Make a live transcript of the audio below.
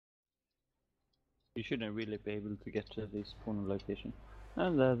You shouldn't really be able to get to this corner location.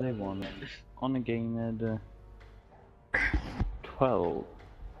 And there they won. On a game at 12.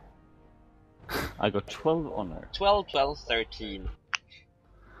 I got 12 honor. 12, 12, 13.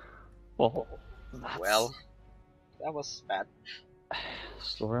 Well, Well, that was bad.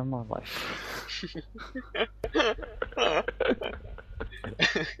 story of my life.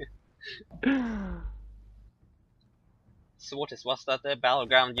 Swortez, was that the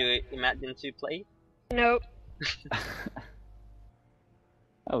battleground you imagined to play? No.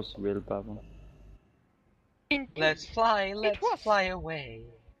 That was a real bad one. Indeed. Let's fly away.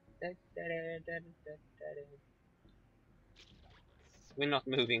 We're not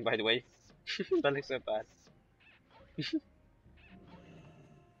moving, by the way. That is so bad.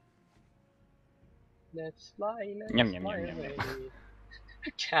 Let's fly Yum, yum, away. yum, yum, yum.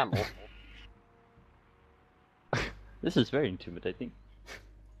 Camel. This is very intimidating.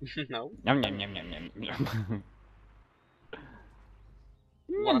 No. Yum yum yum yum yum yum.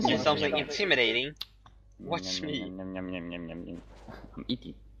 Wanna see something intimidating? Watch me. Yum yum yum yum yum yum. I'm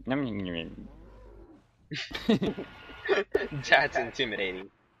eating. Yum yum yum yum. That's intimidating.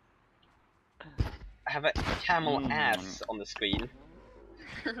 I have a camel ass on the screen.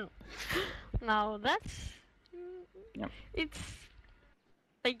 Now that's... Yep. It's...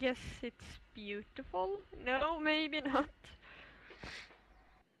 I guess it's beautiful? No, maybe not.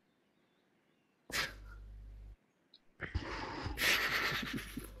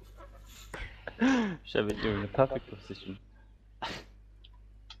 Chevin, you're in a perfect position.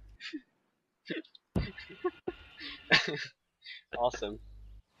 Awesome.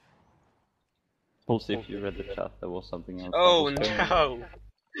 Also, if you read the chat, there was something else. Oh no!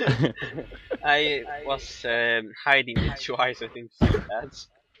 I was hiding it twice, I think so bad.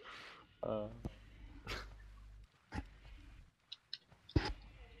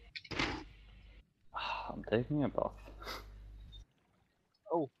 I'm taking a bath.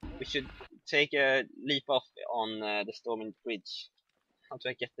 Oh, we should take a leap off on the Storming Bridge. How do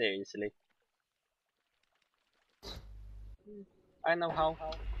I get there easily? I know how.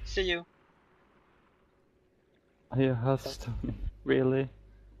 See you. Are you hustling? Really?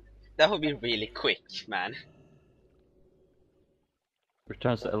 That would be really quick, man.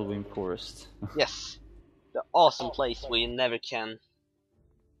 Returns to Elwyn Forest. Yes. The awesome place where you never can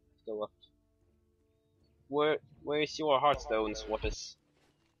go up. Where is your Hearthstone, Swortez?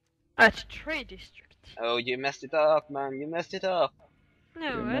 At Trade District. Oh, you messed it up, man. You messed it up.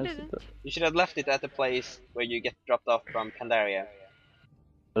 No, I didn't. You should have left it at the place where you get dropped off from Pandaria.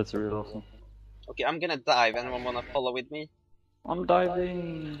 That's real awesome. Okay, I'm gonna dive. Anyone wanna follow with me? I'm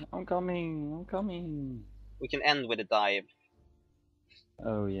diving! I'm coming! I'm coming! We can end with a dive.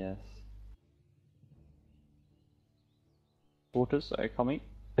 Oh yes. Swortez, are you coming?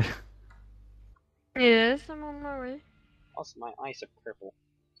 Yes, I'm on my way. Also, my eyes are purple.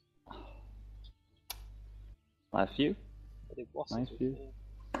 Nice view. But it wasn't. Nice view.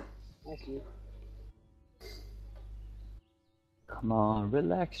 Nice view. Come on,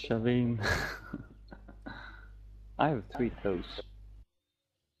 relax, Chevin. I have 3 toes.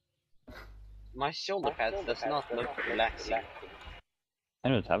 My shoulder pads does not look relaxing. I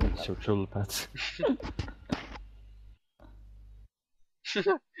don't have any shoulder pads.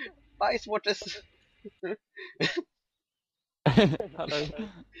 Bye, Swortez. Hello.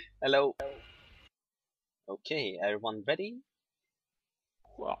 Hello. Okay, everyone ready?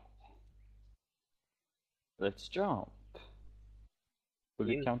 Wow. Let's jump. Will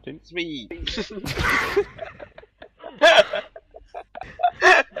you count in? 3.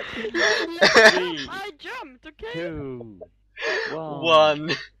 I jumped, okay? 2,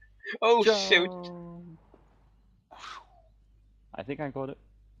 1. Oh jump. shoot! I think I got it.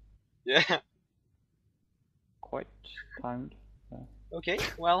 Yeah. Quite timed. Okay.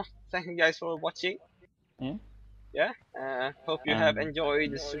 Well, thank you guys for watching. Yeah. Yeah. Hope you have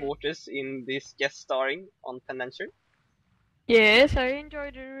enjoyed Swortez in this guest starring on Pandenture. Yes, I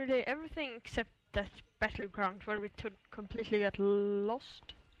enjoyed really everything except that Battlegrounds where we completely got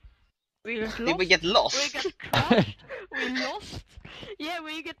lost. We got lost. Did we get lost? We got crushed. We lost. Yeah,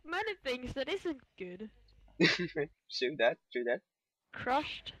 we get many things that isn't good. True that.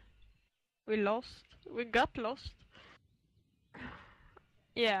 Crushed. We lost. We got lost.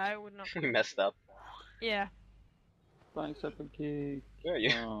 Yeah, I would not. We messed up. Yeah. Flying serpent kick. Where are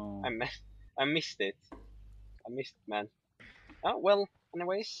you? Oh. I missed it. I missed it, man. Oh well.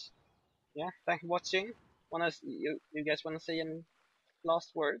 Anyways, yeah. Thank you for watching. You guys wanna say any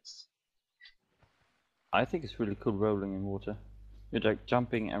last words? I think it's really cool rolling in water. You're like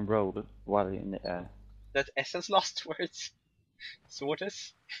jumping and roll while you're in the air. That's Essn's last words.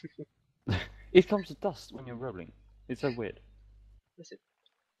 Swortez. It comes to dust when you're rolling. It's so weird. Is it?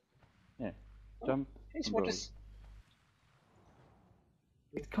 Yeah. Oh, Jump Hey, and roll. Swortez.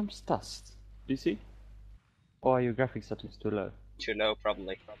 It comes dust. Do you see? Or are your graphics settings too low? Too low,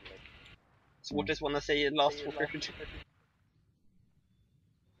 probably. Swortez wanna say a last word?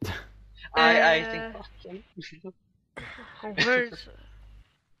 I think not. Words.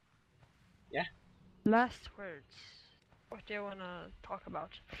 Yeah. Last words. What do you wanna talk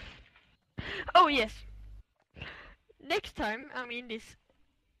about? Oh yes. Next time, I mean this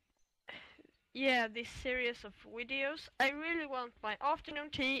series of videos, I really want my afternoon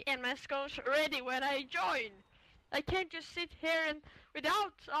tea and my scones ready when I join. I can't just sit here and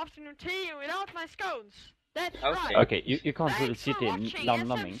without afternoon tea and without my scones. That's Okay. right. Okay, you can't really Thanks sit for in watching num and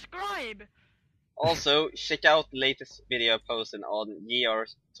numbing. subscribe. Also, check out the latest video posted on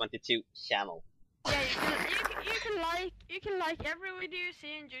GR22 channel. Yeah, you can like every video you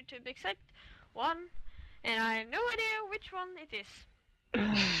see on YouTube except one, and I have no idea which one it is.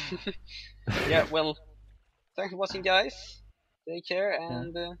 Yeah, well, thanks for watching, guys. Take care,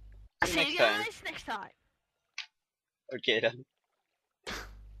 and see you See next you time. guys next time. Okay then.